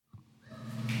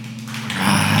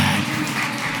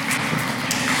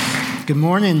Good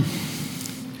morning.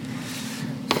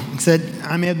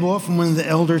 I'm Ed Wolf. I'm one of the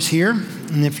elders here.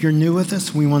 And if you're new with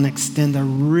us, we want to extend a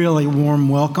really warm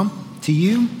welcome to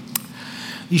you.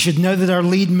 You should know that our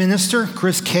lead minister,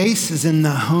 Chris Case, is in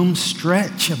the home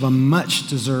stretch of a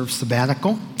much-deserved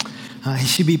sabbatical. He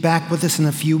should be back with us in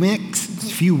a few weeks.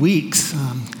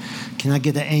 Can I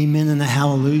get an amen and a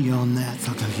hallelujah on that?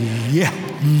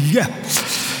 Yeah.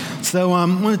 So I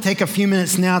want to take a few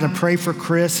minutes now to pray for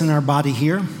Chris and our body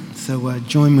here. So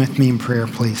join with me in prayer,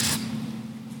 please.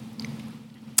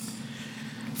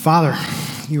 Father,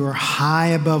 you are high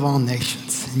above all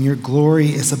nations, and your glory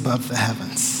is above the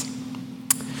heavens.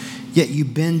 Yet you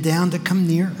bend down to come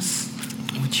near us.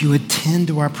 Would you attend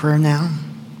to our prayer now?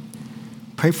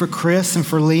 Pray for Chris and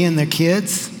for Leah and their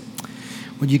kids.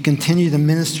 Would you continue to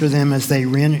minister them as they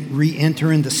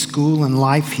re-enter into school and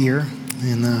life here?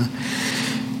 And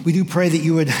we do pray that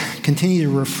you would continue to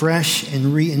refresh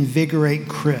and reinvigorate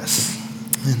Chris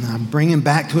and bring him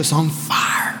back to us on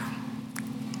fire.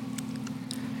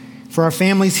 For our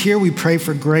families here, we pray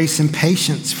for grace and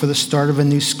patience for the start of a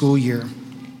new school year.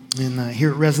 And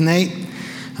here at Resonate,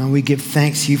 we give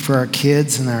thanks to you for our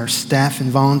kids and our staff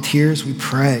and volunteers. We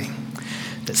pray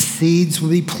that seeds will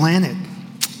be planted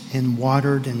and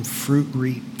watered and fruit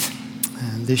reaped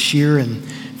this year and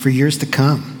for years to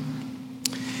come.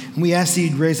 And we ask that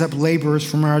you'd raise up laborers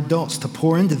from our adults to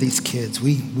pour into these kids.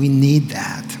 We need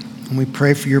that. And we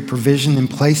pray for your provision and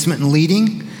placement and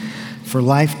leading for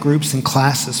life groups and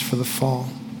classes for the fall.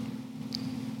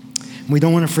 And we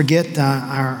don't want to forget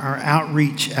our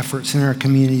outreach efforts in our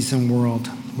communities and world.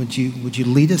 Would you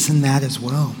lead us in that as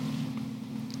well?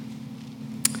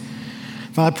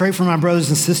 Father, I pray for my brothers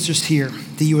and sisters here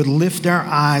that you would lift our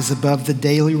eyes above the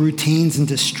daily routines and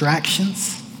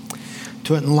distractions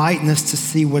to enlighten us to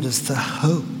see what is the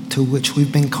hope to which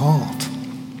we've been called.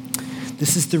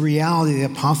 This is the reality the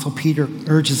Apostle Peter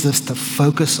urges us to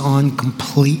focus on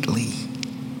completely.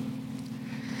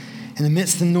 And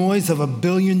amidst the noise of $1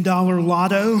 billion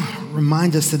lotto,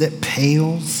 remind us that it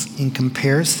pales in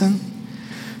comparison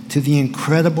to the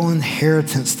incredible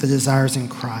inheritance that is ours in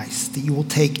Christ, that you will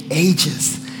take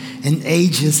ages and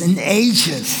ages and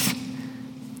ages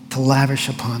to lavish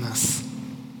upon us.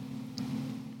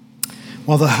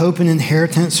 While the hope and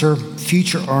inheritance are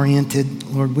future-oriented,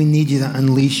 Lord, we need you to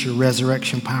unleash your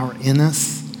resurrection power in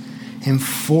us and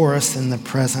for us in the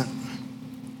present,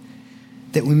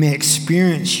 that we may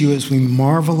experience you as we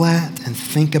marvel at and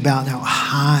think about how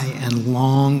high and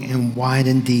long and wide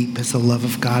and deep is the love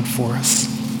of God for us.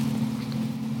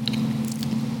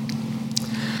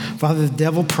 Father, the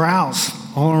devil prowls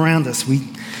all around us.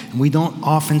 We don't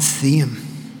often see him.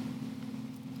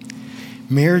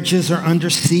 Marriages are under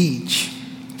siege.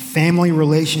 Family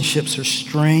relationships are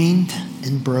strained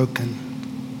and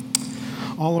broken.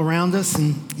 All around us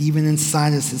and even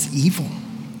inside us is evil.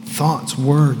 Thoughts,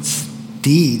 words,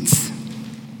 deeds.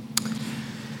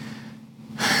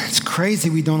 It's crazy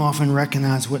we don't often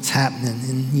recognize what's happening,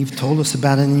 and you've told us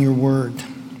about it in your word.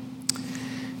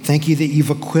 Thank you that you've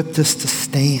equipped us to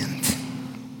stand.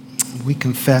 We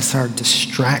confess our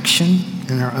distraction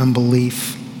and our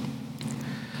unbelief.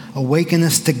 Awaken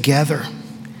us together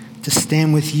to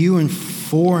stand with you and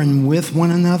for and with one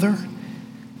another,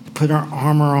 to put our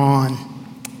armor on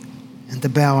and to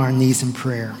bow our knees in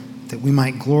prayer, that we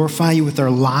might glorify you with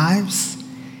our lives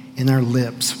and our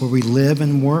lips, where we live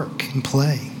and work and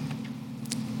play,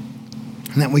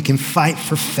 and that we can fight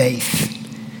for faith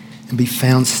and be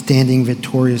found standing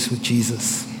victorious with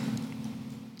Jesus.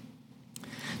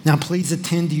 Now please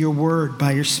attend to your word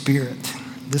by your Spirit.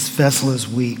 This vessel is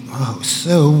weak. Oh,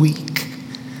 so weak.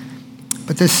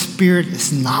 But the Spirit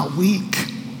is not weak.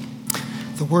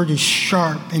 The word is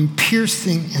sharp and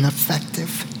piercing and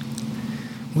effective.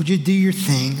 Would you do your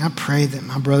thing? I pray that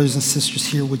my brothers and sisters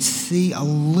here would see a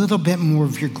little bit more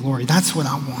of your glory. That's what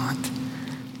I want.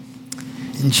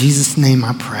 In Jesus' name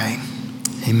I pray.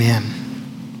 Amen.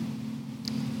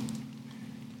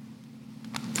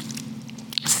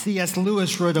 C.S.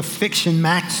 Lewis wrote a fiction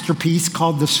masterpiece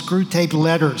called The Screwtape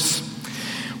Letters,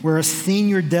 where a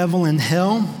senior devil in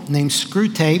hell named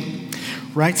Screwtape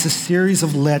writes a series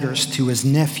of letters to his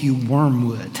nephew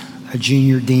Wormwood, a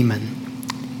junior demon.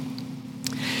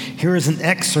 Here is an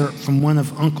excerpt from one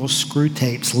of Uncle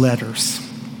Screwtape's letters.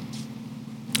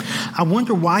 I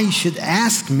wonder why you should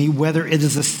ask me whether it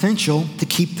is essential to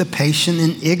keep the patient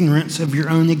in ignorance of your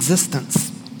own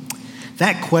existence.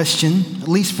 That question, at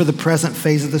least for the present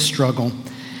phase of the struggle,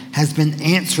 has been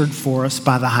answered for us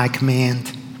by the high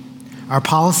command. Our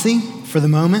policy, for the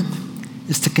moment,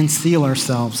 is to conceal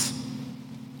ourselves.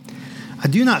 I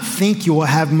do not think you will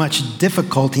have much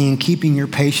difficulty in keeping your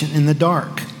patient in the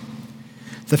dark.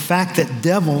 The fact that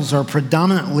devils are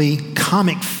predominantly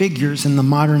comic figures in the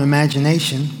modern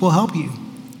imagination will help you.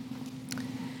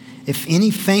 If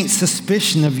any faint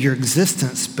suspicion of your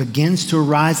existence begins to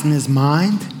arise in his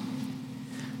mind,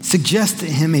 suggest to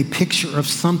him a picture of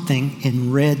something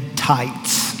in red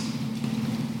tights.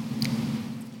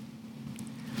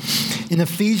 In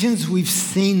Ephesians, we've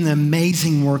seen the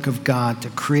amazing work of God to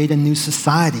create a new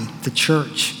society, the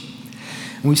church.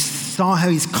 And we saw how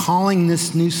he's calling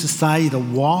this new society to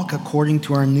walk according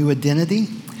to our new identity,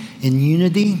 in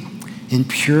unity, in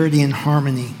purity and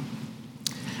harmony.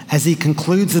 As he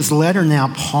concludes his letter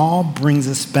now, Paul brings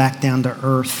us back down to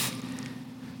earth,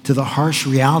 to the harsh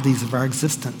realities of our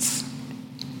existence.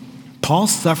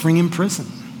 Paul's suffering in prison.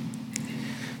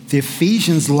 The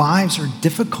Ephesians' lives are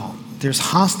difficult. There's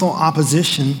hostile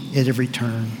opposition at every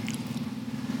turn.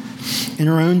 In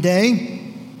our own day,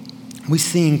 we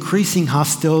see increasing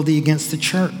hostility against the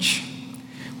church.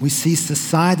 We see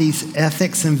society's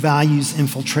ethics and values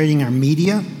infiltrating our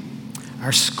media,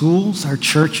 our schools, our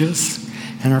churches,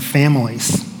 and our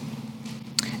families.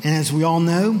 And as we all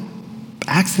know,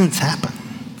 accidents happen.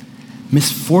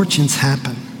 Misfortunes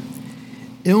happen.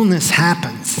 Illness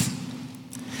happens.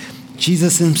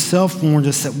 Jesus himself warned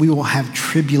us that we will have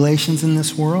tribulations in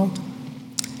this world.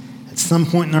 At some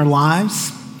point in our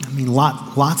lives,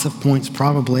 lots of points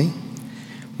probably,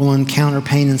 we'll encounter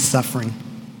pain and suffering.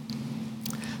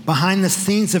 Behind the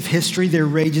scenes of history, there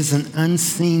rages an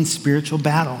unseen spiritual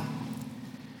battle.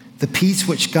 The peace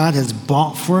which God has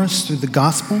bought for us through the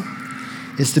gospel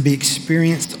is to be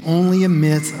experienced only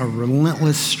amidst a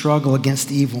relentless struggle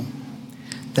against evil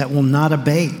that will not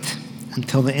abate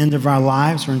until the end of our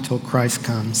lives or until Christ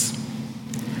comes.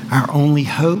 Our only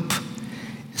hope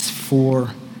is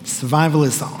for survival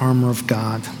is the armor of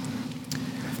God.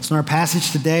 So in our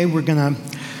passage today, we're going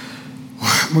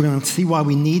to see why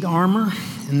we need armor,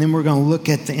 and then we're going to look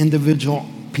at the individual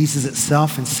pieces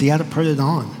itself and see how to put it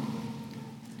on.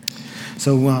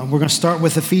 So we're going to start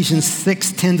with Ephesians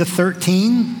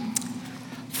 6:10-13.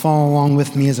 Follow along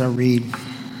with me as I read.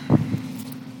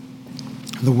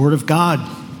 The Word of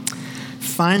God.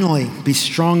 Finally, be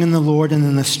strong in the Lord and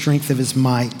in the strength of his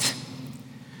might.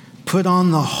 Put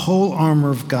on the whole armor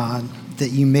of God, that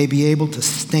you may be able to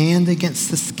stand against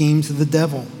the schemes of the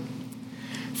devil.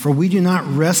 For we do not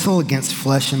wrestle against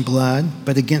flesh and blood,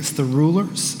 but against the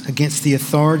rulers, against the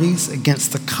authorities,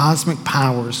 against the cosmic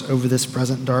powers over this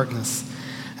present darkness,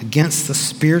 against the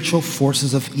spiritual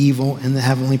forces of evil in the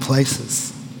heavenly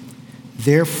places.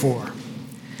 Therefore,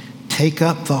 take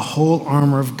up the whole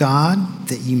armor of God,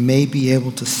 that you may be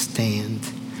able to stand,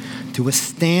 to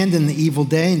withstand in the evil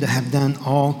day, and to have done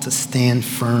all to stand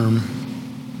firm.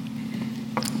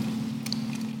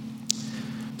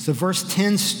 So verse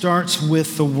 10 starts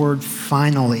with the word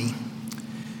finally,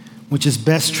 which is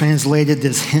best translated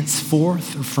as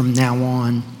henceforth or from now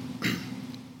on.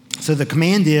 So the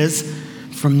command is,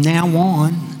 from now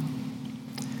on,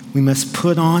 we must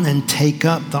put on and take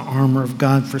up the armor of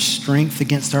God for strength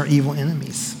against our evil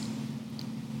enemies.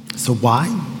 So why?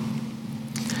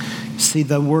 See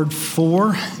the word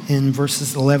for in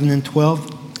verses 11 and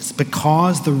 12. It's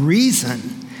because the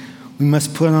reason we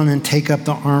must put on and take up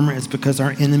the armor is because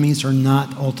our enemies are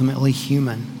not ultimately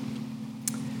human.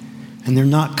 And they're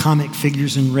not comic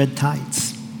figures in red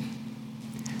tights.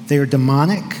 They are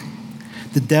demonic.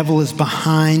 The devil is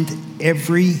behind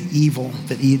every evil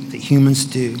that humans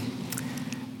do.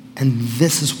 And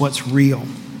this is what's real.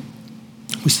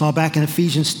 We saw back in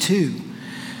Ephesians 2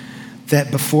 that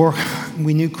before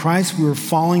we knew Christ, we were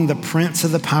following the prince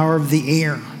of the power of the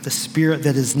air, the spirit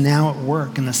that is now at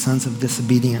work in the sons of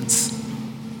disobedience.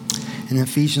 In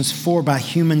Ephesians 4, by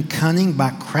human cunning, by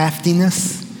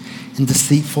craftiness, and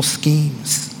deceitful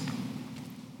schemes.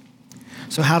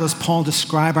 So how does Paul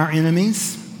describe our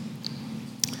enemies?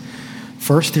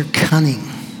 First, they're cunning.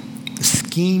 The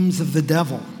schemes of the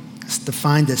devil is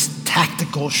defined as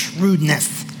tactical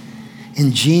shrewdness,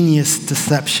 ingenious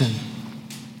deception.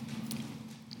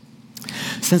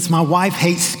 Since my wife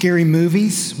hates scary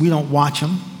movies, we don't watch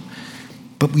them,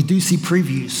 but we do see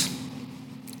previews.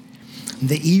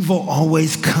 The evil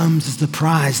always comes as a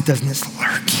surprise, doesn't it? It's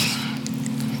lurking.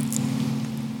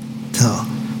 To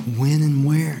when and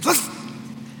where.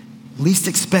 Least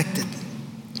expected.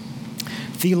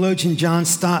 Theologian John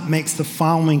Stott makes the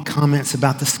following comments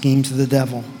about the schemes of the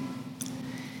devil.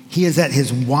 He is at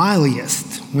his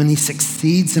wiliest when he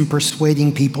succeeds in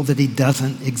persuading people that he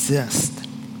doesn't exist.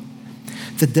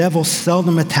 The devil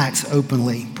seldom attacks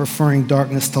openly, preferring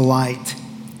darkness to light.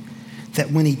 That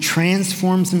when he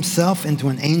transforms himself into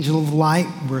an angel of light,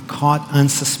 we're caught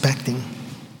unsuspecting.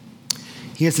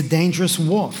 He is a dangerous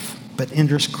wolf, but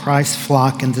enters Christ's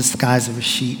flock in disguise of a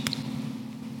sheep.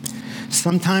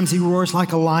 Sometimes he roars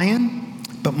like a lion,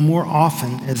 but more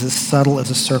often is as subtle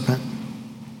as a serpent.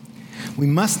 We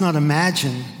must not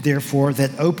imagine, therefore,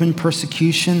 that open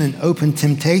persecution and open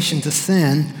temptation to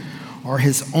sin are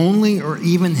his only or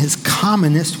even his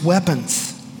commonest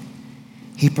weapons.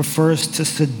 He prefers to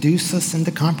seduce us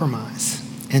into compromise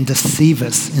and deceive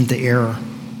us into error.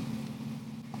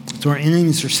 So our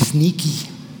enemies are sneaky,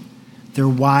 they're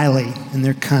wily, and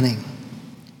they're cunning.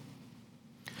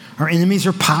 Our enemies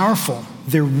are powerful.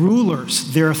 They're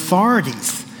rulers. They're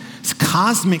authorities. It's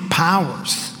cosmic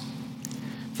powers.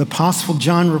 The Apostle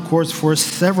John records for us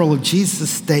several of Jesus'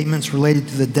 statements related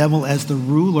to the devil as the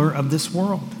ruler of this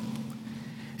world.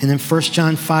 And in 1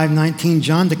 John 5:19,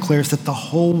 John declares that the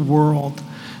whole world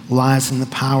lies in the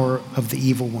power of the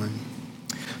evil one.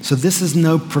 So this is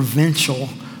no provincial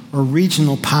or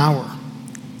regional power.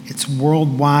 It's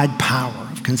worldwide power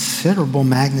of considerable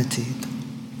magnitude.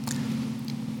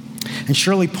 And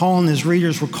surely Paul and his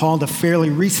readers recalled a fairly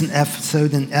recent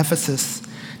episode in Ephesus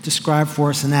described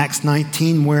for us in Acts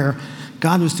 19 where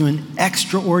God was doing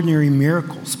extraordinary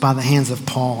miracles by the hands of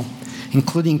Paul,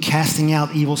 including casting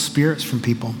out evil spirits from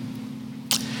people.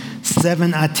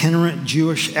 7 itinerant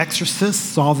Jewish exorcists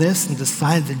saw this and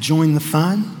decided to join the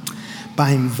fun by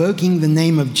invoking the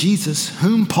name of Jesus,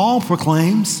 whom Paul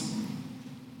proclaims,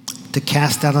 to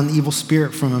cast out an evil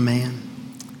spirit from a man.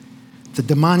 The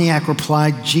demoniac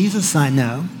replied, "Jesus I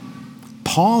know,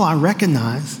 Paul I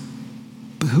recognize,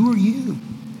 but who are you?"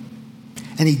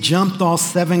 And he jumped all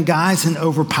 7 guys and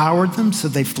overpowered them, so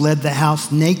they fled the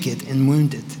house naked and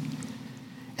wounded.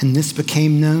 And this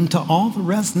became known to all the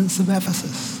residents of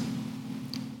Ephesus.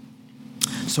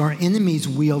 So our enemies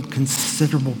wield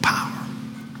considerable power,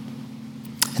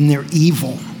 and they're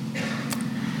evil.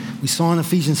 We saw in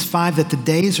Ephesians 5 that the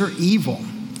days are evil.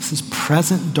 This is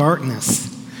present darkness.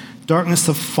 Darkness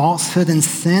of falsehood and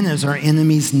sin is our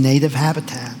enemy's native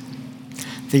habitat.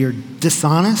 They are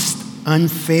dishonest,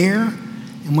 unfair,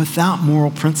 and without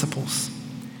moral principles.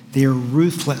 They are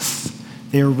ruthless.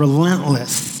 They are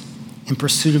relentless in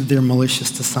pursuit of their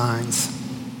malicious designs.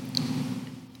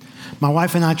 My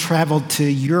wife and I traveled to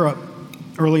Europe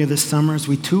earlier this summer. As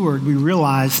we toured, we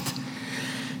realized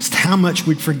just how much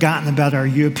we'd forgotten about our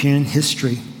European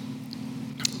history.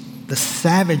 The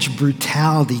savage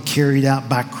brutality carried out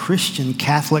by Christian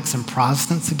Catholics and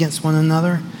Protestants against one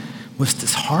another was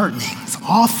disheartening. It's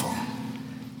awful.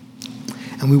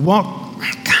 And we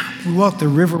walked the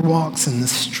river walks and the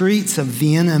streets of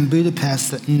Vienna and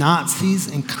Budapest that Nazis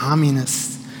and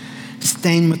communists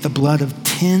stained with the blood of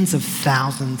tens of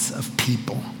thousands of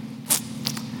people.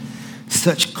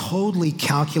 Such coldly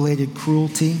calculated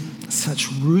cruelty, such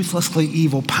ruthlessly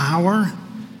evil power,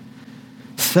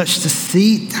 such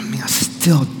deceit, it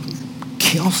still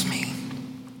kills me.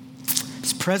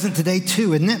 It's present today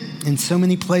too, isn't it? In so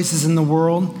many places in the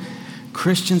world,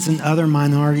 Christians and other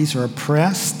minorities are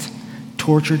oppressed,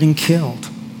 tortured, and killed.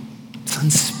 It's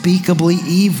unspeakably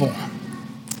evil.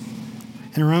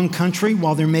 In our own country,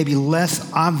 while there may be less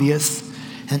obvious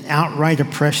and outright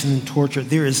oppression and torture,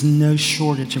 there is no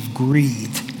shortage of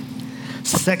greed,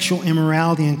 sexual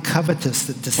immorality, and covetous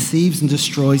that deceives and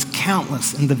destroys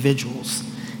countless individuals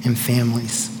and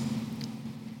families.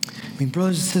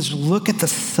 Brothers and sisters, look at the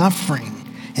suffering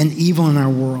and evil in our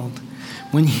world.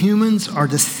 When humans are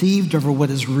deceived over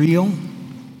what is real,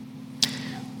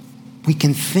 we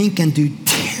can think and do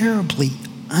terribly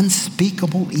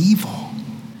unspeakable evil.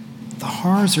 The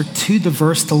horrors are too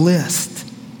diverse to list.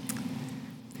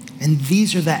 And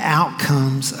these are the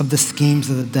outcomes of the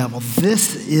schemes of the devil.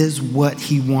 This is what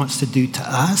he wants to do to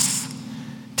us,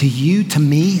 to you, to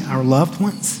me, our loved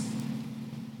ones.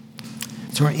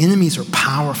 So our enemies are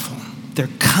powerful. They're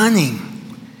cunning,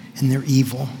 and they're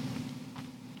evil.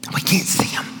 We can't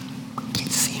see them.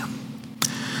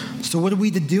 So what are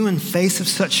we to do in face of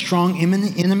such strong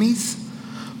enemies?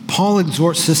 Paul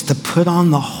exhorts us to put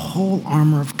on the whole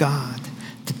armor of God,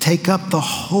 to take up the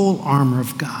whole armor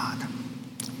of God.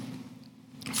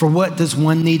 For what does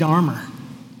one need armor?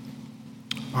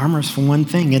 Armor is for one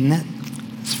thing, isn't it?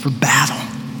 It's for battle.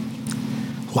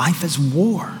 Life is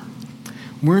war.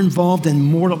 We're involved in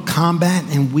mortal combat,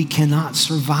 and we cannot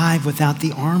survive without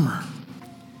the armor.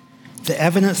 The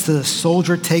evidence that a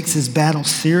soldier takes his battle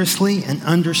seriously and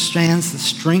understands the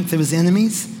strength of his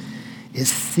enemies is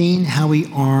seen how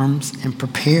he arms and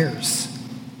prepares.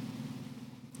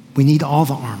 We need all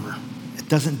the armor. It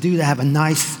doesn't do to have a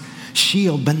nice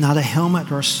shield, but not a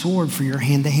helmet or a sword for your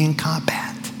hand-to-hand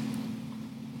combat.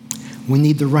 We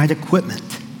need the right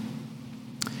equipment.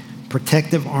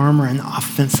 Protective armor and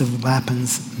offensive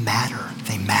weapons matter.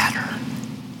 They matter.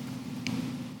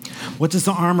 What does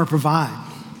the armor provide?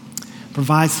 It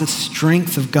provides the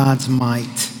strength of God's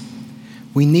might.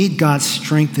 We need God's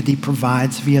strength that he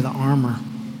provides via the armor.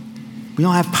 We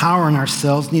don't have power in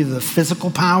ourselves, neither the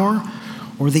physical power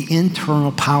or the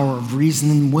internal power of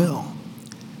reason and will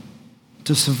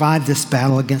to survive this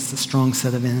battle against a strong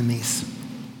set of enemies.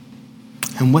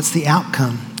 And what's the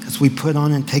outcome as we put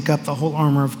on and take up the whole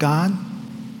armor of God?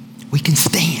 We can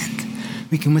stand.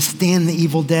 We can withstand the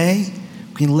evil day.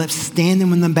 We can live standing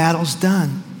when the battle's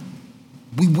done.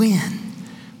 We win.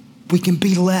 We can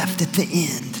be left at the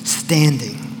end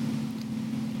standing.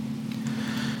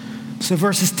 So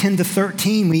verses 10 to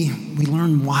 13, we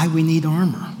learn why we need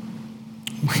armor.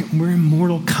 We're in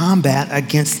mortal combat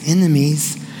against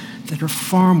enemies that are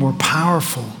far more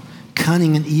powerful,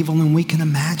 cunning, and evil than we can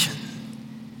imagine.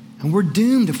 And we're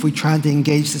doomed if we try to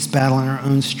engage this battle in our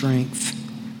own strength.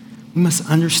 We must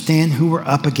understand who we're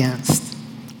up against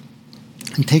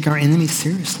and take our enemies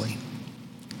seriously.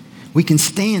 We can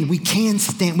stand, we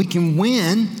can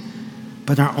win,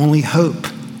 but our only hope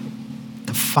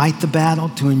to fight the battle,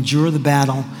 to endure the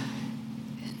battle,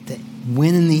 to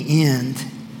win in the end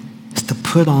is to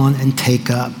put on and take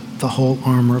up the whole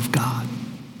armor of God.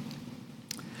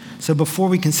 So before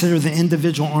we consider the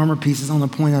individual armor pieces, I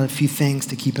want to point out a few things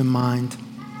to keep in mind.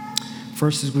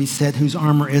 First, as we said, whose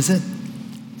armor is it?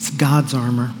 It's God's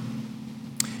armor.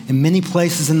 In many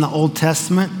places in the Old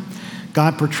Testament,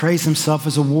 God portrays himself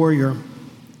as a warrior.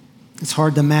 It's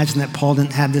hard to imagine that Paul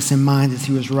didn't have this in mind as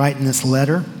he was writing this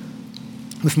letter.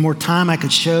 With more time, I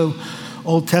could show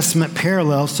Old Testament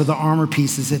parallels to the armor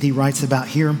pieces that he writes about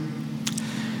here.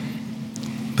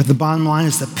 But the bottom line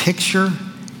is the picture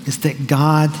is that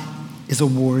God is a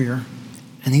warrior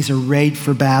and he's arrayed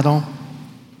for battle,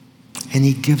 and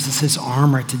he gives us his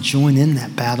armor to join in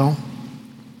that battle.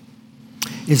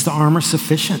 Is the armor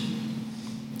sufficient?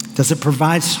 Does it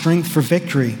provide strength for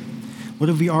victory? What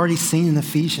have we already seen in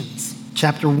Ephesians?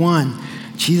 Chapter 1,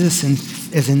 Jesus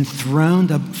is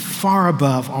enthroned far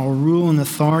above all rule and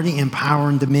authority and power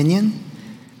and dominion.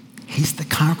 He's the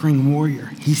conquering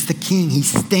warrior. He's the king. He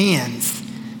stands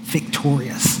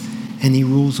victorious and he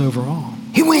rules over all.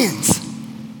 He wins.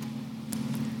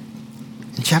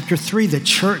 In chapter 3, the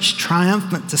church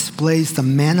triumphant displays the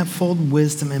manifold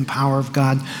wisdom and power of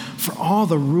God for all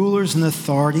the rulers and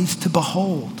authorities to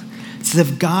behold. It's as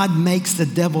if God makes the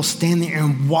devil stand there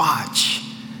and watch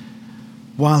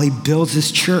while he builds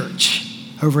his church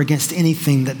over against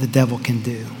anything that the devil can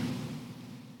do.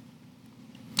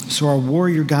 So our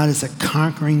warrior God is a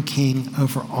conquering king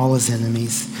over all his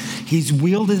enemies. He's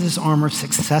wielded his armor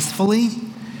successfully.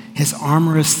 His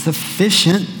armor is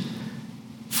sufficient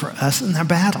for us in our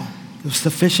battle. It was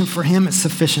sufficient for him, it's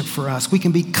sufficient for us. We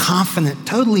can be confident,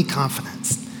 totally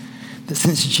confident, that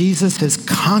since Jesus has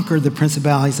conquered the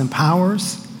principalities and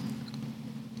powers,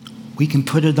 we can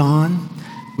put it on,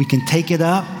 we can take it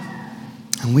up,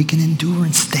 and we can endure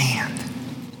and stand.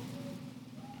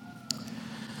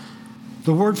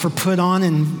 The word for put on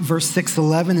in verse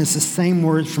 6:11 is the same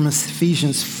word from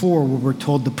Ephesians 4, where we're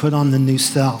told to put on the new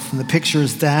self. And the picture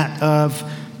is that of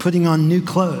putting on new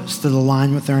clothes that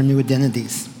align with our new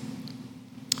identities.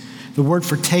 The word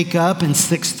for take up in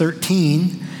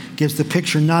 6:13 gives the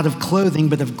picture not of clothing,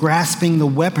 but of grasping the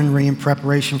weaponry in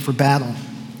preparation for battle.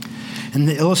 And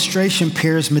the illustration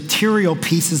pairs material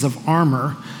pieces of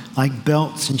armor, like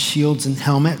belts and shields and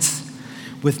helmets,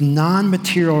 with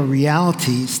non-material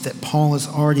realities that Paul has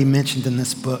already mentioned in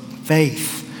this book: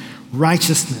 faith,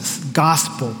 righteousness,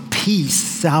 gospel, peace,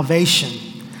 salvation.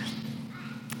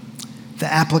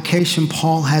 The application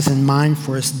Paul has in mind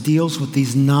for us deals with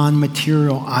these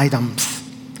non-material items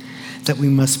that we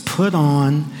must put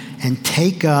on and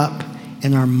take up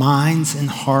in our minds and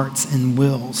hearts and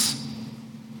wills.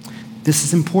 This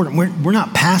is important. We're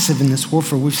not passive in this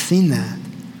warfare. We've seen that.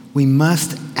 We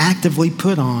must actively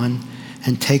put on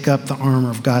and take up the armor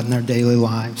of God in our daily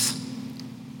lives.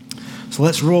 So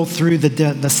let's roll through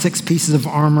the 6 pieces of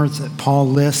armor that Paul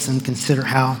lists and consider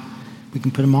how we can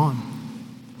put them on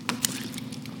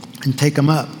and take them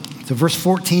up. So verse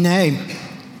 14a,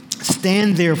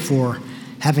 stand therefore,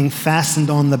 having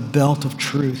fastened on the belt of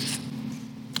truth.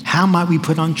 How might we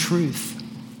put on truth?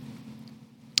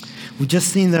 We've just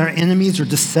seen that our enemies are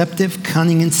deceptive,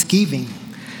 cunning, and scheming.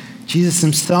 Jesus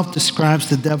himself describes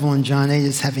the devil in John 8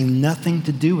 as having nothing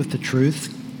to do with the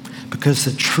truth, because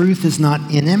the truth is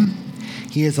not in him.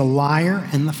 He is a liar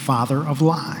and the father of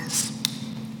lies.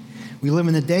 We live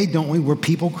in a day, don't we, where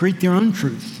people create their own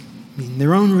truth,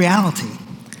 their own reality.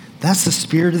 That's the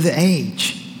spirit of the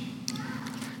age.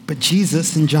 But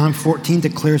Jesus in John 14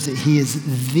 declares that he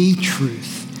is the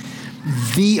truth,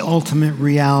 the ultimate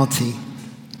reality.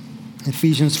 In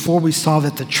Ephesians 4, we saw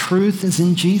that the truth is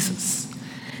in Jesus,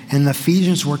 and the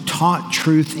Ephesians were taught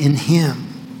truth in him.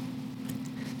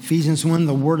 Ephesians 1,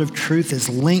 the word of truth is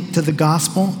linked to the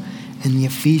gospel, and the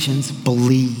Ephesians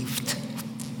believed.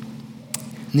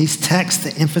 In these texts,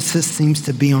 the emphasis seems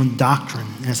to be on doctrine,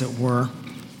 as it were.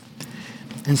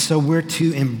 And so we're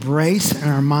to embrace in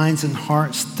our minds and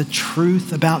hearts the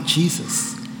truth about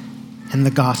Jesus and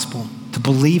the gospel, to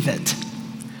believe it,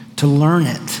 to learn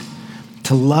it,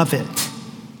 to love it.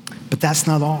 But that's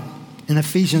not all. In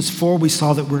Ephesians 4, we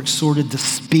saw that we're exhorted to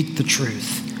speak the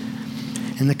truth.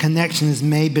 And the connection is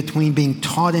made between being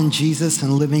taught in Jesus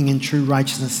and living in true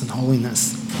righteousness and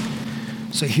holiness.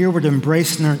 So here we're to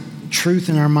embrace our truth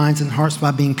in our minds and hearts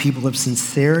by being people of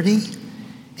sincerity,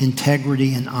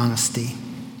 integrity, and honesty.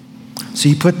 So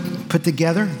you put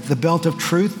together the belt of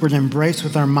truth. We're to embrace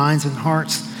with our minds and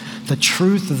hearts the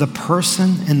truth of the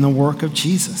person and the work of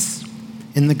Jesus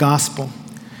in the gospel,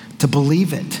 to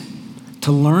believe it,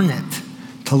 to learn it,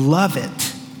 to love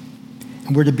it.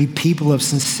 And we're to be people of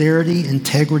sincerity,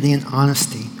 integrity, and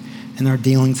honesty in our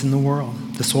dealings in the world.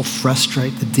 This will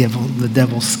frustrate the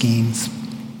devil's schemes.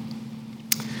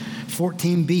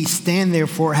 14b, stand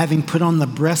therefore having put on the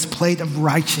breastplate of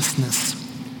righteousness.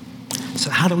 So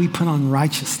how do we put on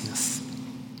righteousness?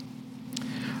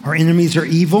 Our enemies are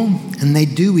evil, and they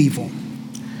do evil.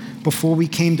 Before we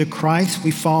came to Christ,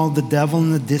 we followed the devil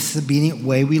in the disobedient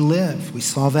way we live. We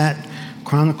saw that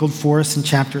chronicled for us in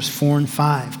chapters 4 and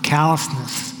 5.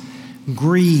 Callousness,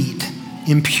 greed,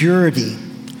 impurity,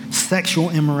 sexual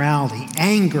immorality,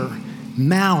 anger,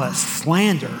 malice,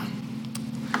 slander.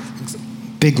 It's a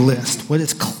big list. What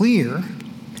is clear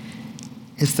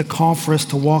is the call for us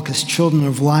to walk as children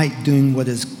of light, doing what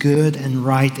is good and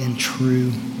right and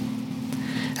true.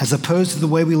 As opposed to the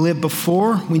way we lived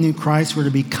before we knew Christ, we're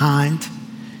to be kind,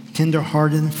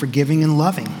 tenderhearted, forgiving, and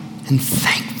loving, and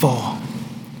thankful.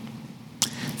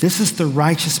 This is the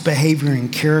righteous behavior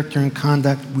and character and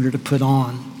conduct we're to put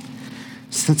on,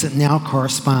 since it now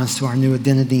corresponds to our new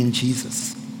identity in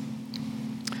Jesus.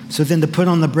 So then to put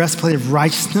on the breastplate of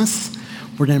righteousness,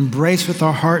 we're to embrace with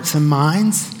our hearts and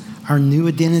minds our new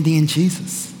identity in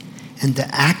Jesus, and to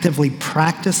actively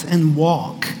practice and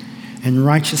walk in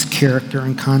righteous character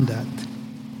and conduct.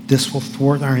 This will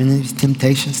thwart our enemy's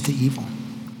temptations to evil.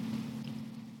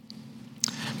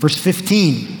 Verse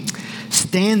 15,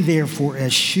 stand therefore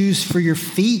as shoes for your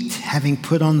feet, having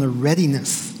put on the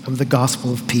readiness of the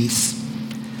gospel of peace.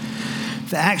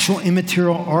 The actual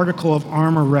immaterial article of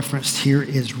armor referenced here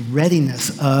is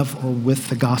readiness of or with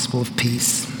the gospel of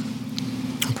peace.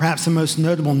 Perhaps the most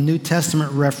notable New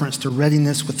Testament reference to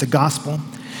readiness with the gospel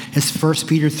is 1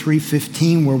 Peter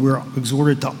 3:15, where we're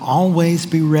exhorted to always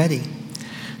be ready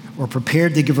or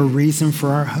prepared to give a reason for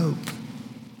our hope.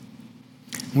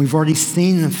 And we've already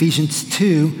seen in Ephesians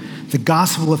 2 the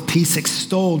gospel of peace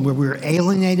extolled, where we were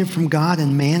alienated from God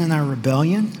and man in our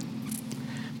rebellion,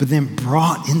 but then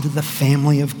brought into the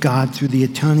family of God through the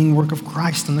atoning work of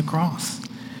Christ on the cross,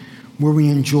 where we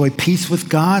enjoy peace with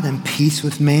God and peace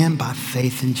with man by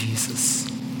faith in Jesus.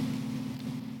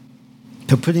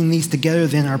 So putting these together,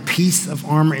 then, our piece of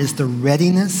armor is the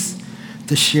readiness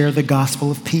to share the gospel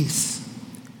of peace.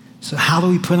 So how do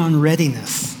we put on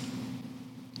readiness?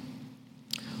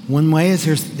 One way is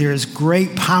there is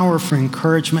great power for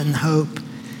encouragement and hope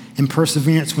and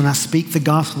perseverance when I speak the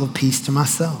gospel of peace to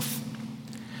myself.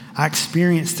 I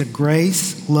experience the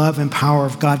grace, love, and power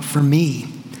of God for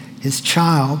me, his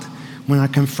child, when I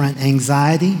confront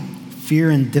anxiety, fear,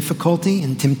 and difficulty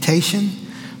and temptation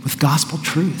with gospel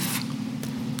truth.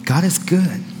 God is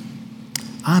good.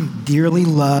 I'm dearly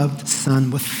loved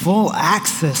son with full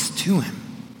access to him.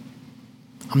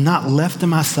 I'm not left to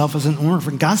myself as an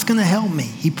orphan. God's going to help me.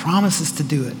 He promises to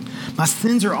do it. My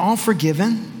sins are all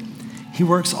forgiven. He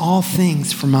works all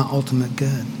things for my ultimate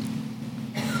good.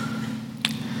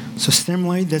 So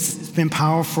similarly, this has been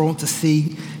powerful to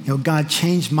see, God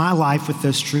change my life with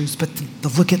those truths, but to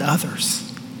look at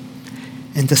others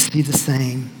and to see the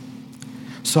same.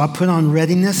 So I put on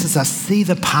readiness as I see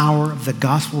the power of the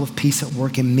gospel of peace at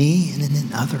work in me and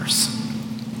in others.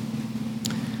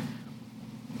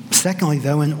 Secondly,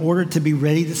 though, in order to be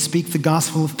ready to speak the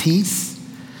gospel of peace,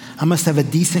 I must have a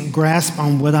decent grasp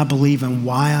on what I believe and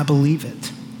why I believe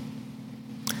it.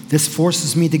 This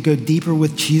forces me to go deeper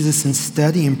with Jesus in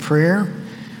study and prayer,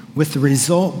 with the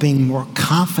result being more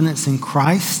confidence in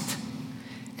Christ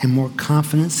and more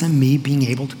confidence in me being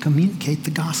able to communicate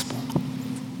the gospel.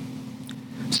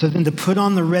 So then to put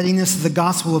on the readiness of the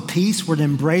gospel of peace, we're to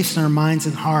embrace in our minds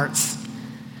and hearts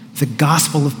the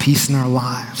gospel of peace in our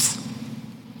lives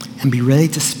and be ready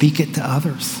to speak it to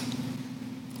others.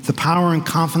 The power and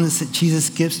confidence that Jesus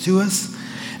gives to us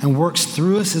and works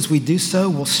through us as we do so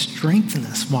will strengthen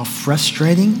us while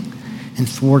frustrating and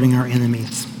thwarting our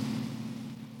enemies.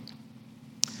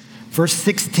 Verse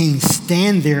 16,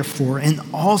 stand therefore in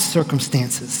all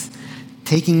circumstances,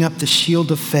 taking up the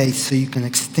shield of faith so you can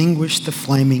extinguish the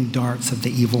flaming darts of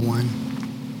the evil one.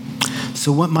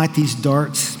 So what might these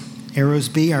darts, arrows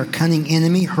be? Our cunning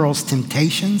enemy hurls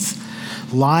temptations,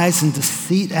 lies, and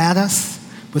deceit at us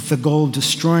with the goal of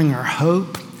destroying our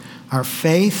hope, our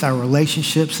faith, our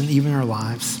relationships, and even our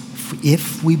lives,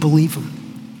 if we believe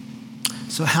them.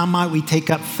 So how might we take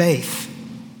up faith?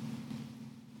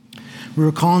 We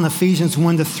recall in Ephesians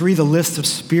 1-3 the list of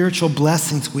spiritual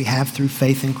blessings we have through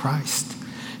faith in Christ.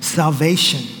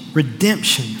 Salvation,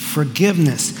 redemption,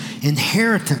 forgiveness,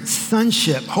 inheritance,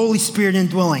 sonship, Holy Spirit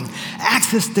indwelling,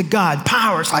 access to God,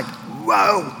 power. It's like,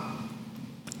 whoa.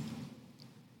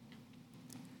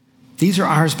 These are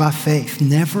ours by faith,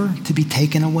 never to be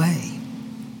taken away.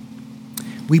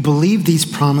 We believe these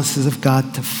promises of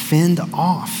God to fend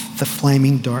off the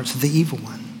flaming darts of the evil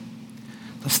one.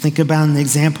 Let's think about an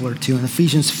example or two. In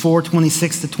Ephesians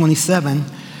 4:26-27,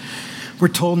 we're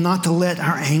told not to let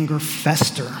our anger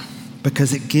fester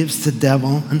because it gives the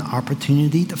devil an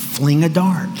opportunity to fling a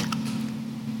dart.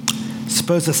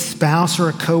 Suppose a spouse or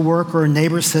a coworker or a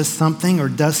neighbor says something or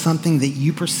does something that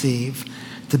you perceive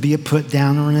to be a put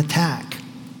down or an attack.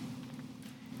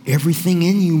 Everything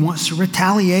in you wants to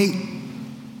retaliate.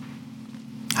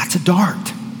 That's a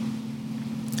dart.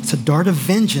 It's a dart of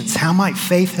vengeance. How might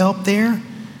faith help there?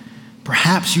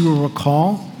 Perhaps you will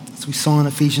recall, as we saw in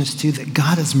Ephesians 2, that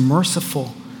God is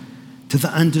merciful to the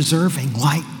undeserving,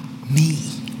 like me.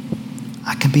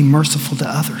 I can be merciful to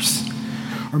others.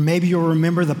 Or maybe you'll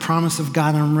remember the promise of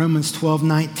God in Romans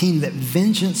 12:19, that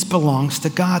vengeance belongs to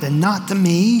God and not to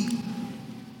me.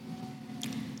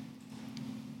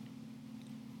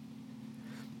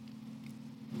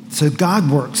 So God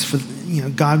works for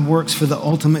the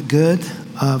ultimate good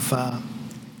of.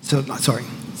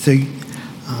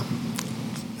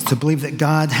 To believe that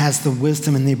God has the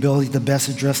wisdom and the ability to best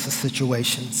address the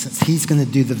situation, since He's going to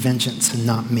do the vengeance and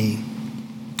not me.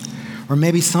 Or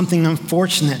maybe something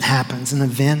unfortunate happens, an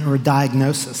event or a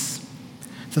diagnosis.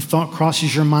 The thought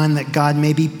crosses your mind that God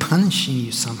may be punishing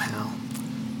you somehow.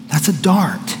 That's a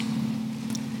dart.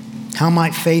 How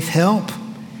might faith help?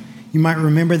 You might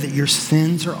remember that your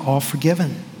sins are all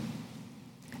forgiven,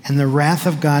 and the wrath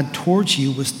of God towards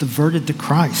you was diverted to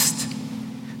Christ.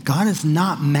 God is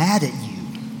not mad at you.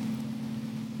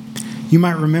 You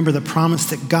might remember the promise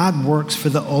that God works for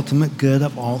the ultimate good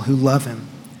of all who love Him.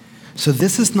 So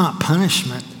this is not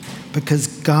punishment, because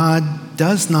God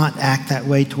does not act that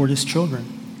way toward His children.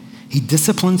 He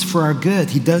disciplines for our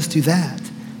good. He does do that,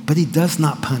 but He does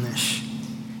not punish.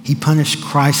 He punished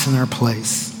Christ in our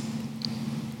place.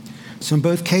 So in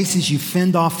both cases, you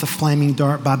fend off the flaming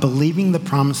dart by believing the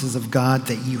promises of God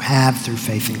that you have through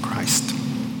faith in Christ.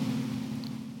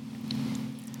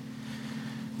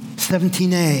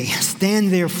 17a,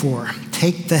 stand therefore,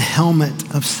 take the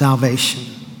helmet of salvation.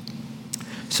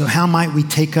 So how might we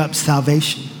take up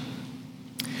salvation?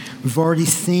 We've already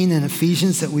seen in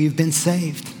Ephesians that we've been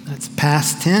saved. That's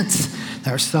past tense.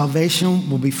 That our salvation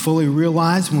will be fully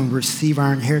realized when we receive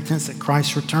our inheritance at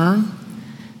Christ's return.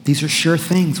 These are sure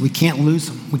things. We can't lose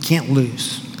them. We can't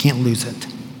lose. We can't lose it.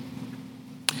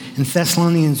 In 1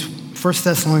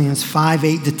 Thessalonians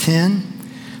 5:8-10,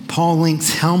 Paul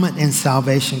links helmet and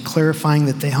salvation, clarifying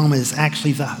that the helmet is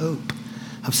actually the hope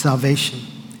of salvation,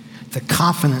 the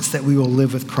confidence that we will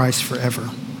live with Christ forever.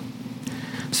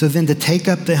 So then to take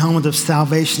up the helmet of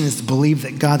salvation is to believe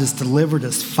that God has delivered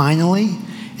us finally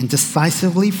and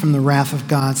decisively from the wrath of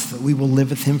God so that we will live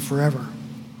with Him forever.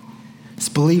 This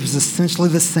belief is essentially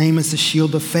the same as the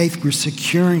shield of faith. We're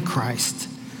secure in Christ,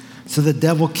 so the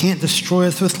devil can't destroy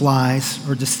us with lies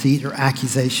or deceit or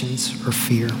accusations or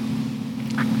fear.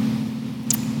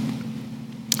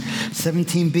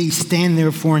 17b, stand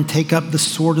therefore and take up the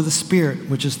sword of the Spirit,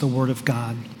 which is the word of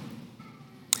God.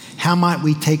 How might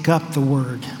we take up the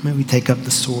word? How might we take up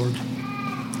the sword?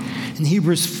 In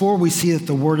Hebrews 4, we see that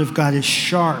the word of God is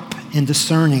sharp and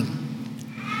discerning.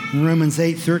 In Romans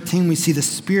 8:13, we see the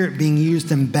Spirit being used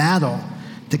in battle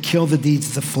to kill the deeds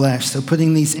of the flesh. So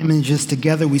putting these images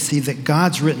together, we see that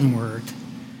God's written word,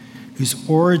 whose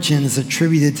origin is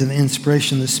attributed to the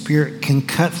inspiration of the Spirit, can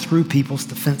cut through people's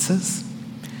defenses,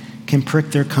 can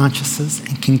prick their consciences,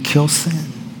 and can kill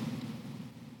sin.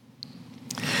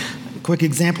 A quick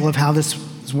example of how this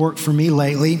has worked for me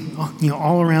lately,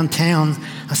 all around town,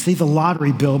 I see the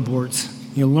lottery billboards,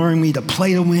 luring me to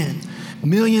play to win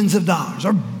millions of dollars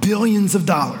or billions of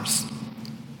dollars.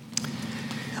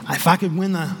 If I could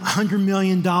win $100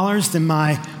 million, then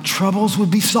my troubles would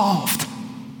be solved.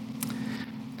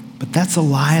 But that's a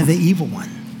lie of the evil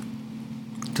one,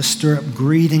 to stir up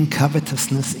greed and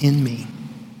covetousness in me.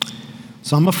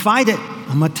 So I'm going to fight it.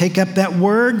 I'm going to take up that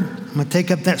word. I'm going to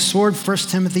take up that sword. 1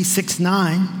 Timothy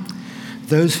 6:9.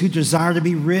 Those who desire to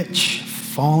be rich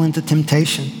fall into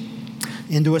temptation,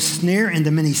 into a snare,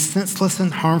 into many senseless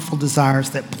and harmful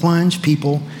desires that plunge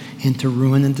people into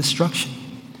ruin and destruction.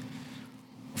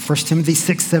 1 Timothy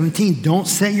 6:17. Don't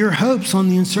set your hopes on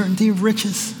the uncertainty of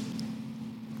riches.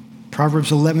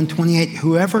 Proverbs 11:28.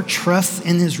 Whoever trusts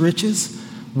in his riches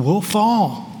will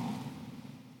fall,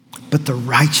 but the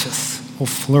righteous will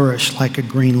flourish like a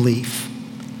green leaf.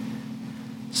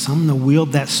 So I'm going to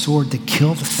wield that sword to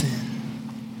kill the sin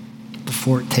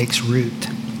before it takes root.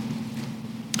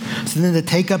 So then to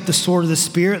take up the sword of the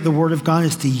Spirit, the Word of God,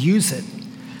 is to use it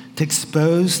to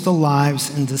expose the lies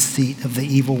and deceit of the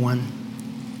evil one,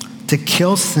 to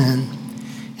kill sin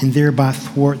and thereby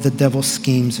thwart the devil's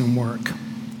schemes and work.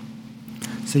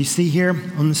 So you see here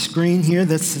on the screen here,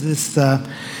 this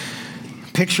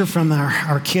picture from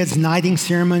our kids' knighting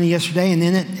ceremony yesterday, and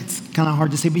in it, it's kind of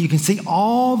hard to see, but you can see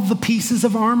all the pieces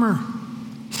of armor.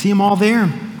 See them all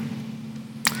there.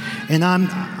 And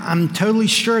I'm totally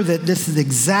sure that this is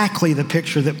exactly the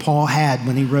picture that Paul had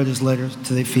when he wrote his letter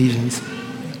to the Ephesians.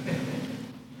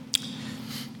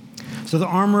 So the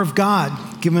armor of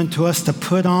God given to us to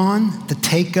put on, to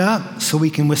take up, so we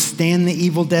can withstand the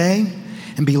evil day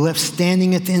and be left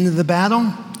standing at the end of the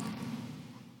battle.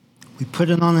 We put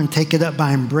it on and take it up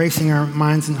by embracing our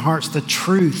minds and hearts the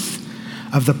truth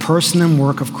of the person and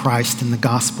work of Christ in the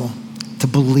gospel, to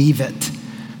believe it,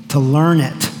 to learn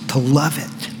it, to love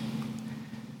it.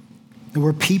 That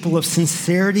we're people of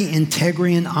sincerity,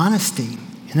 integrity, and honesty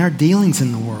in our dealings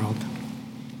in the world.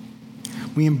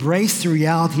 We embrace the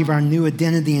reality of our new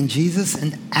identity in Jesus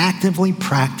and actively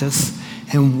practice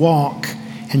and walk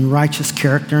in righteous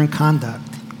character and conduct.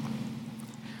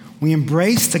 We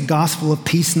embrace the gospel of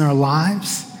peace in our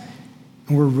lives,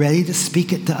 and we're ready to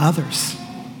speak it to others.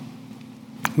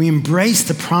 We embrace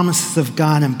the promises of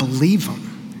God and believe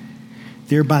them,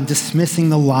 thereby dismissing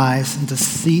the lies and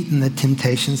deceit and the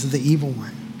temptations of the evil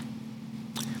one.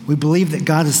 We believe that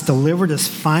God has delivered us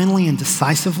finally and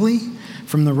decisively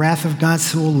from the wrath of God,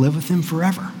 so we'll live with him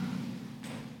forever.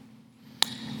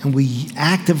 And we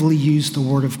actively use the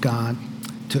word of God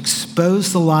to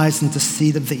expose the lies and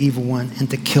deceit of the evil one and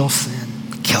to kill sin.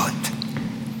 Kill it.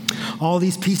 All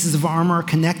these pieces of armor are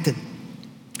connected.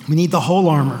 We need the whole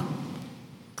armor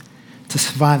to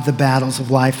survive the battles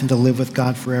of life and to live with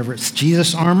God forever. It's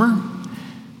Jesus' armor.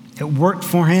 It worked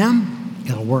for him.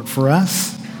 It'll work for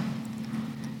us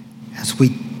as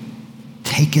we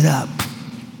take it up,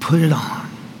 put it on.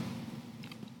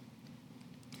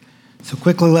 So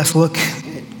quickly, let's look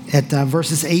at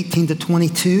verses 18 to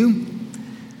 22.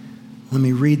 Let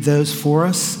me read those for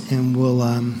us, and we'll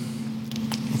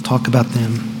talk about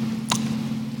them.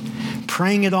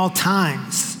 Praying at all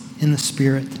times in the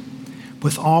Spirit,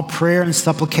 with all prayer and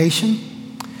supplication.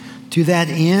 To that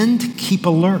end, keep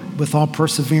alert with all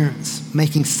perseverance,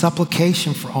 making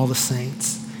supplication for all the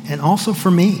saints, and also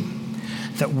for me,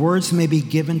 that words may be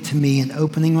given to me in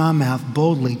opening my mouth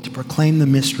boldly to proclaim the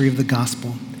mystery of the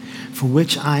gospel, for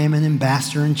which I am an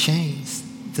ambassador in chains,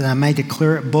 that I may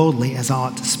declare it boldly as I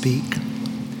ought to speak.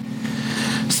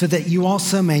 So that you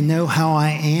also may know how I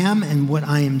am and what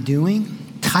I am doing,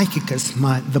 Tychicus,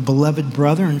 the beloved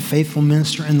brother and faithful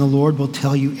minister in the Lord, will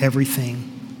tell you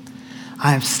everything.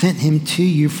 I have sent him to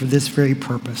you for this very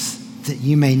purpose, that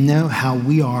you may know how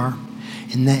we are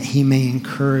and that he may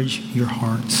encourage your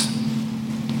hearts.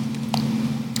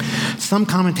 Some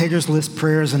commentators list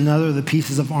prayer as another of the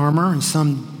pieces of armor, and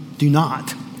some do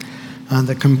not.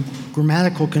 The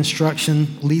grammatical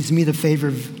construction leads me to favor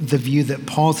the view that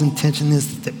Paul's intention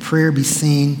is that prayer be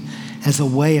seen as a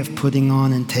way of putting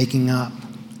on and taking up.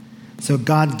 So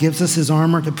God gives us his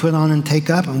armor to put on and take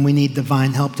up, and we need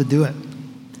divine help to do it.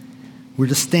 We're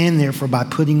to stand there for by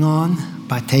putting on,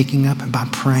 by taking up, and by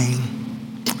praying.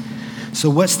 So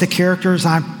what's to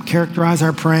characterize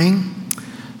our praying?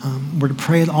 We're to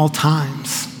pray at all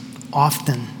times,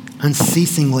 often,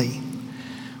 unceasingly.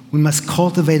 We must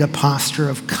cultivate a posture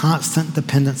of constant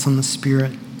dependence on the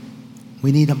Spirit.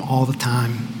 We need him all the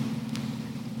time.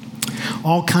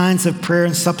 All kinds of prayer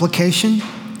and supplication.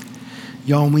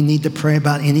 Y'all, we need to pray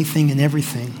about anything and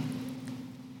everything.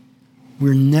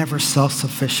 We're never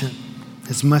self-sufficient,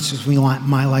 as much as we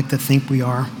might like to think we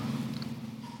are.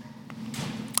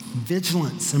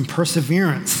 Vigilance and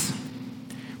perseverance.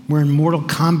 We're in mortal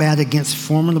combat against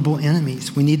formidable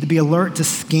enemies. We need to be alert to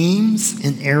schemes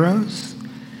and arrows.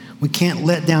 We can't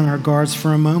let down our guards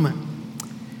for a moment.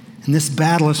 And this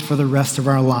battle is for the rest of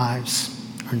our lives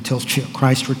or until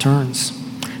Christ returns.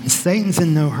 And Satan's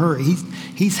in no hurry.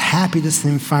 He's happy to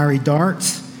send fiery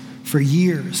darts for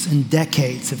years and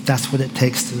decades if that's what it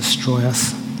takes to destroy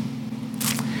us.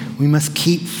 We must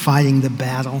keep fighting the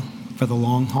battle for the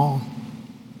long haul.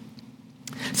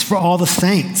 It's for all the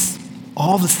saints.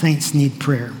 All the saints need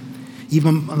prayer.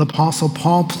 Even the Apostle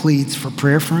Paul pleads for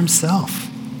prayer for himself.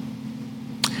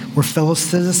 We're fellow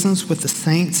citizens with the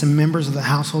saints and members of the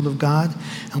household of God,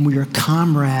 and we are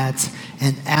comrades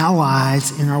and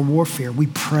allies in our warfare. We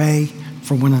pray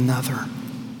for one another.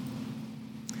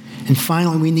 And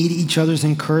finally, we need each other's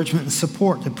encouragement and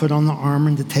support to put on the armor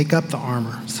and to take up the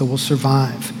armor so we'll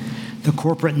survive. The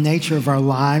corporate nature of our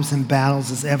lives and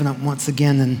battles is evident once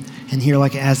again and here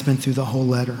like it has been through the whole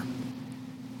letter.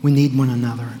 We need one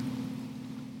another.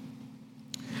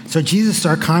 So Jesus is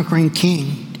our conquering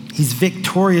king. He's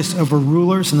victorious over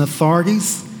rulers and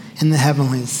authorities in the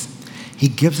heavenlies. He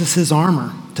gives us his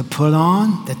armor to put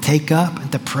on, to take up,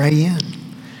 and to pray in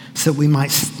so that we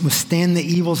might withstand the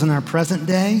evils in our present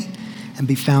day and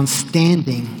be found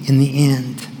standing in the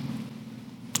end.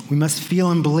 We must feel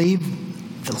and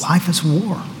believe that life is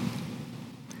war.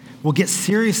 We'll get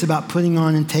serious about putting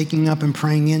on and taking up and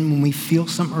praying in when we feel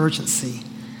some urgency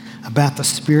about the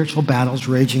spiritual battles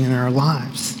raging in our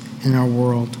lives, in our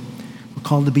world. We're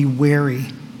called to be wary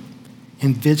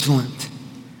and vigilant,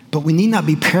 but we need not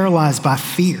be paralyzed by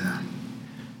fear.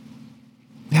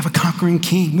 We have a conquering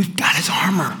king. We've got his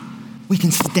armor. We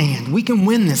can stand. We can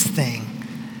win this thing.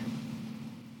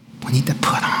 We need to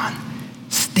put on,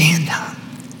 stand up,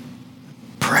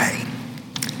 pray.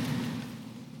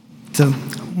 So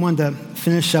I wanted to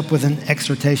finish up with an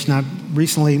exhortation. I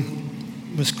recently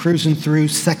was cruising through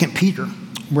 2 Peter,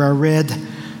 where I read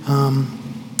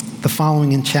the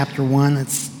following in chapter 1.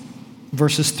 It's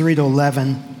verses 3 to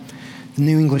 11, the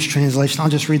New English Translation. I'll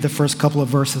just read the first couple of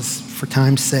verses for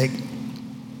time's sake.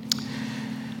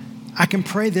 I can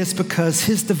pray this because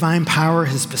his divine power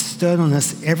has bestowed on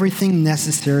us everything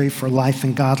necessary for life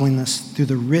and godliness through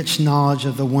the rich knowledge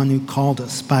of the one who called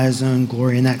us by his own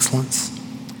glory and excellence.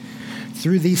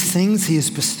 Through these things he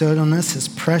has bestowed on us his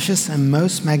precious and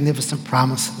most magnificent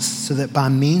promises, so that by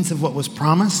means of what was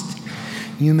promised,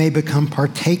 you may become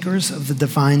partakers of the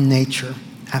divine nature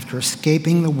after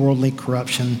escaping the worldly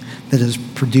corruption that is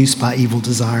produced by evil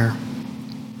desire.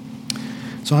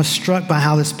 So I was struck by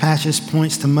how this passage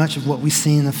points to much of what we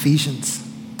see in Ephesians.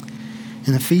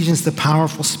 In Ephesians, the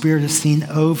powerful Spirit is seen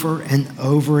over and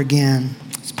over again.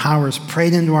 His power is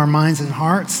prayed into our minds and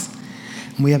hearts,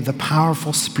 and we have the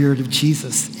powerful Spirit of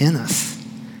Jesus in us,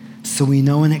 so we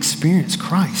know and experience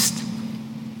Christ.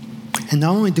 And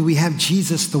not only do we have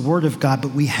Jesus, the Word of God,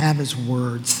 but we have his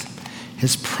words,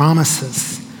 his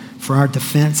promises for our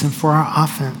defense and for our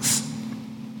offense.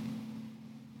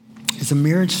 Is a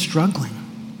marriage struggling?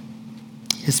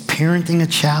 Is parenting a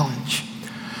challenge?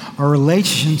 Are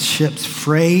relationships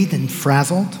frayed and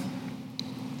frazzled?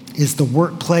 Is the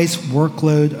workplace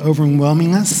workload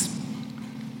overwhelming us?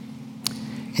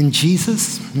 In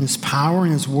Jesus, in his power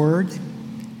and his word,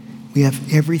 we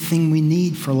have everything we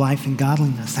need for life and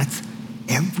godliness. That's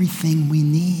everything we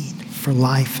need for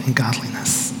life and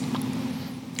godliness.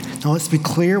 Now let's be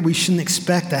clear, we shouldn't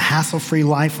expect a hassle-free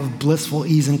life of blissful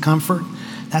ease and comfort.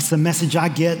 That's the message I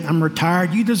get. I'm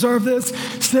retired. You deserve this.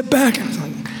 Sit back.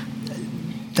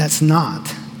 That's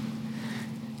not.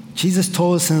 Jesus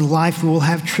told us in life we will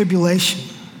have tribulation.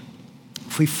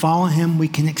 If we follow him, we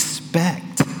can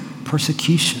expect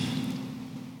persecution.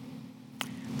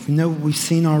 We know what we've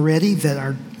seen already, that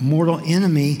our mortal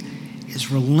enemy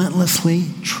is relentlessly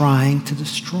trying to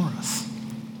destroy us.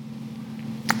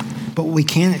 But what we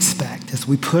can expect as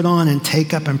we put on and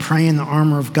take up and pray in the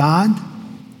armor of God,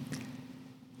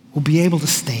 we'll be able to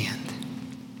stand.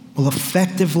 We'll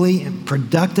effectively and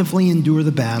productively endure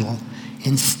the battle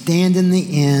and stand in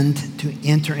the end to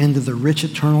enter into the rich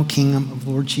eternal kingdom of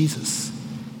Lord Jesus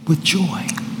with joy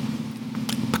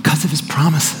because of his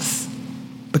promises,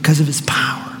 because of his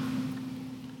power.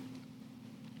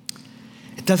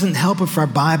 It doesn't help if our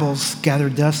Bibles gather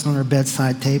dust on our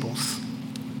bedside tables.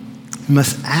 We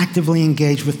must actively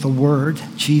engage with the Word,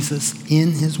 Jesus,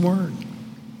 in his Word.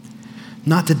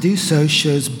 Not to do so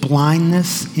shows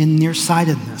blindness and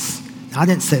nearsightedness. Now, I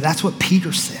didn't say that's what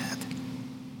Peter said.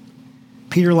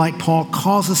 Peter, like Paul,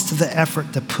 calls us to the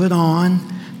effort to put on,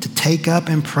 to take up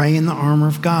and pray in the armor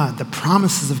of God, the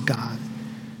promises of God,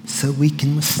 so we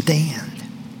can withstand.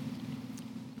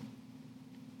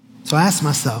 So I asked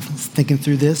myself, thinking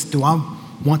through this, do I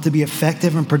want to be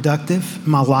effective and productive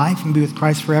in my life and be with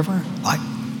Christ forever? Like,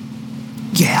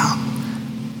 yeah.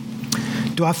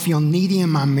 Do I feel needy in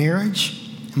my marriage,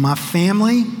 in my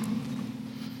family?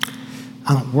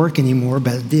 I don't work anymore,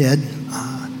 but I did.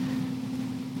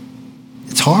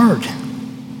 It's hard.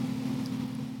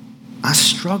 I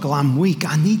struggle. I'm weak.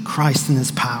 I need Christ and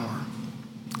his power.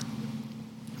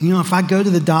 You know, if I go to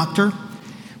the doctor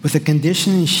with a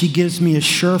condition and she gives me a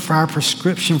surefire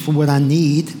prescription for what I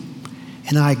need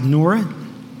and I ignore it,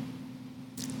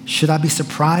 should I be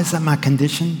surprised that my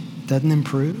condition doesn't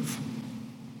improve?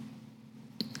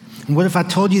 And what if I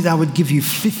told you that I would give you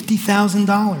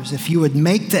 $50,000 if you would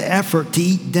make the effort to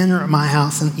eat dinner at my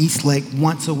house in Eastlake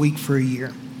once a week for a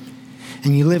year?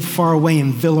 And you live far away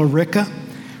in Villa Rica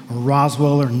or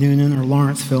Roswell or Noonan or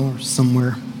Lawrenceville or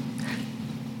somewhere.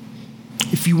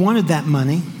 If you wanted that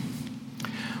money,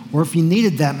 or if you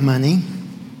needed that money,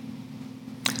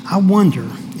 I wonder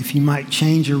if you might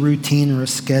change a routine or a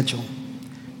schedule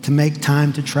to make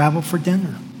time to travel for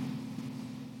dinner.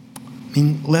 I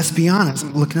mean, let's be honest.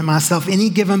 I'm looking at myself. Any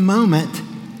given moment,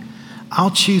 I'll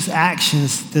choose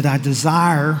actions that I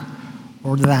desire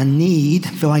or that I need,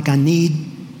 feel like I need,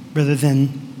 rather than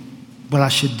what I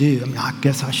should do. I mean, I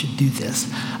guess I should do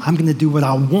this. I'm going to do what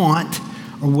I want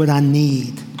or what I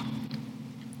need.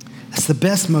 That's the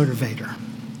best motivator.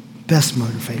 Best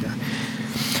motivator.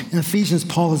 In Ephesians,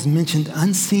 Paul has mentioned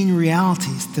unseen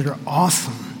realities that are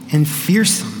awesome and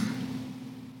fearsome,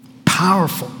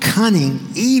 powerful, cunning,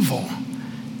 evil,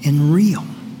 and real.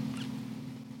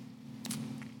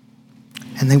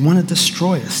 And they want to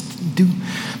destroy us.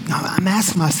 I'm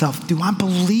asking myself, do I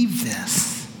believe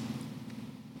this?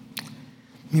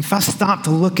 I mean, if I stop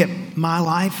to look at my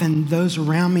life and those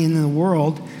around me and in the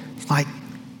world, it's like,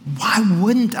 why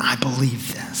wouldn't I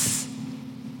believe this?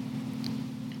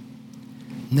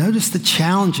 Notice the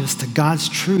challenges to God's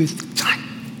truth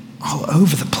all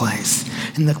over the place,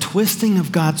 and the twisting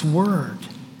of God's word.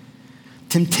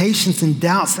 Temptations and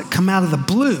doubts that come out of the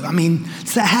blue. I mean,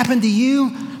 does that happen to you?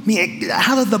 I mean,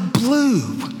 out of the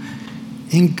blue,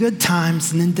 in good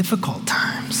times and in difficult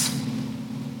times.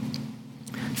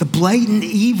 The blatant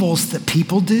evils that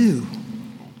people do.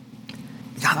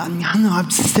 I know I'm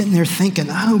sitting there thinking,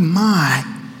 oh my,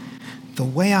 the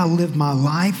way I live my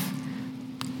life,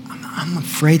 I'm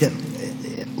afraid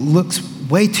it looks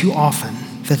way too often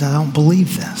that I don't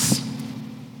believe this.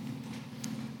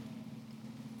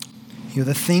 You know,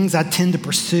 the things I tend to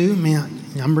pursue, I mean,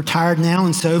 I'm retired now,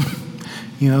 and so,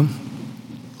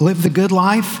 live the good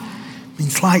life. I mean,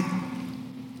 it's like,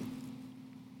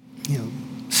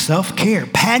 self-care,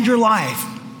 pad your life,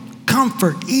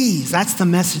 comfort, ease. That's the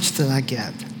message that I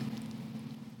get.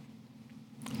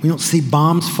 We don't see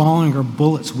bombs falling or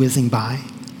bullets whizzing by.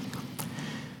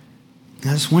 And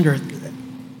I just wonder,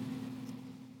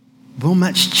 will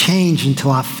much change until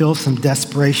I feel some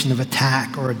desperation of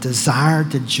attack or a desire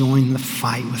to join the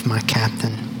fight with my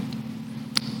captain?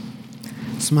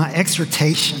 So my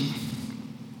exhortation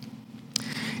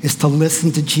is to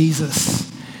listen to Jesus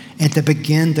and to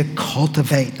begin to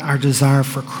cultivate our desire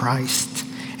for Christ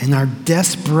and our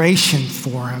desperation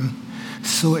for him,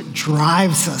 so it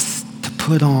drives us to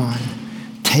put on,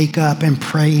 take up, and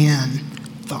pray in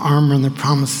the armor and the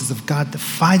promises of God to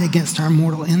fight against our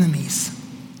mortal enemies.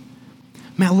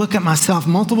 I look at myself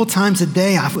multiple times a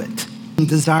day. I would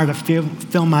desire to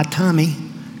fill my tummy,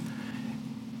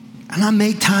 and I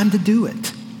make time to do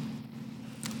it.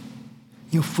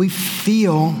 If we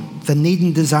feel the need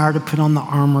and desire to put on the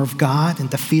armor of God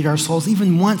and to feed our souls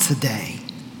even once a day,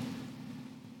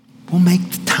 we'll make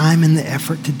the time and the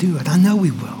effort to do it. I know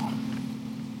we will.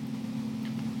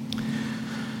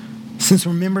 Since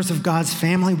we're members of God's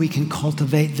family, we can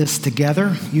cultivate this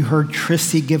together. You heard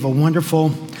Tristy give a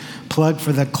wonderful plug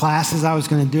for the classes. I was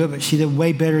going to do it, but she did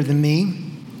way better than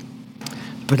me.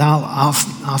 But I'll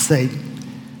say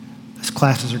those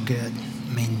classes are good.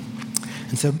 I mean,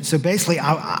 and so basically,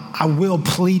 I will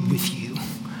plead with you,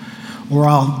 or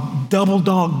I'll double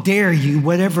dog dare you,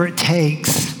 whatever it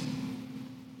takes.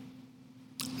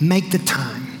 Make the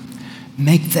time,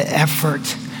 make the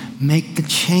effort, make the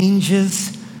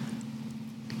changes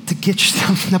to get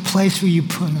yourself in a place where you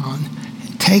put on,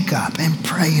 take up, and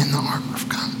pray in the armor of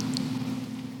God.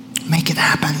 Make it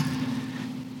happen.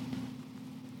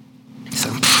 So,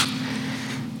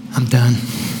 I'm done.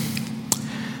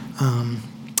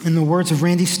 In the words of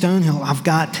Randy Stonehill, I've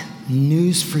got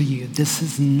news for you. This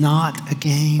is not a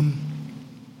game.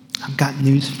 I've got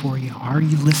news for you. Are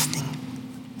you listening?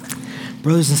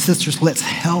 Brothers and sisters, let's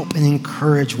help and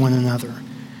encourage one another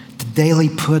to daily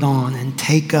put on and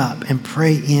take up and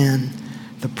pray in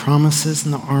the promises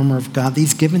and the armor of God,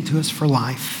 these given to us for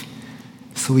life,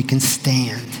 so we can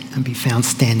stand and be found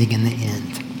standing in the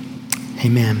end.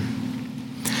 Amen.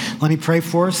 Let me pray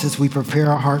for us as we prepare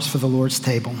our hearts for the Lord's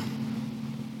table.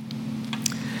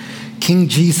 King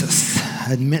Jesus,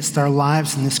 amidst our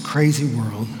lives in this crazy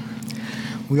world,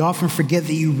 We often forget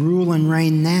that you rule and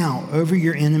reign now over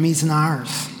your enemies and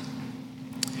ours.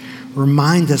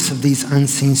 Remind us of these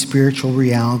unseen spiritual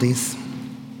realities.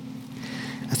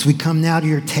 As we come now to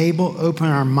your table, open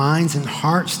our minds and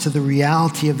hearts to the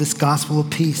reality of this gospel of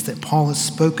peace that Paul has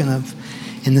spoken of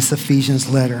in this Ephesians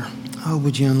letter. Oh,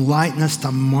 would you enlighten us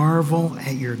to marvel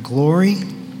at your glory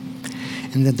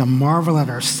and then to marvel at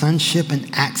our sonship and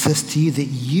access to you that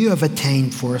you have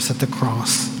attained for us at the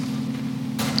cross.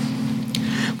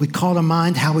 We call to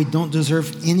mind how we don't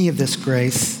deserve any of this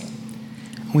grace.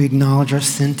 We acknowledge our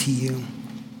sin to you.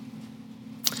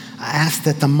 I ask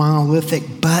that the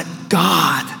monolithic "but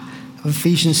God" of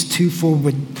Ephesians 2:4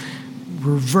 would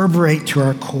reverberate to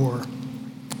our core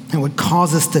and would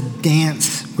cause us to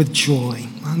dance with joy.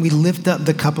 We lift up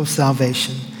the cup of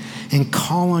salvation and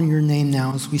call on your name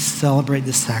now as we celebrate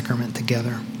this sacrament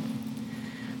together.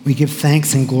 We give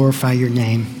thanks and glorify your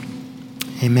name.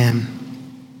 Amen.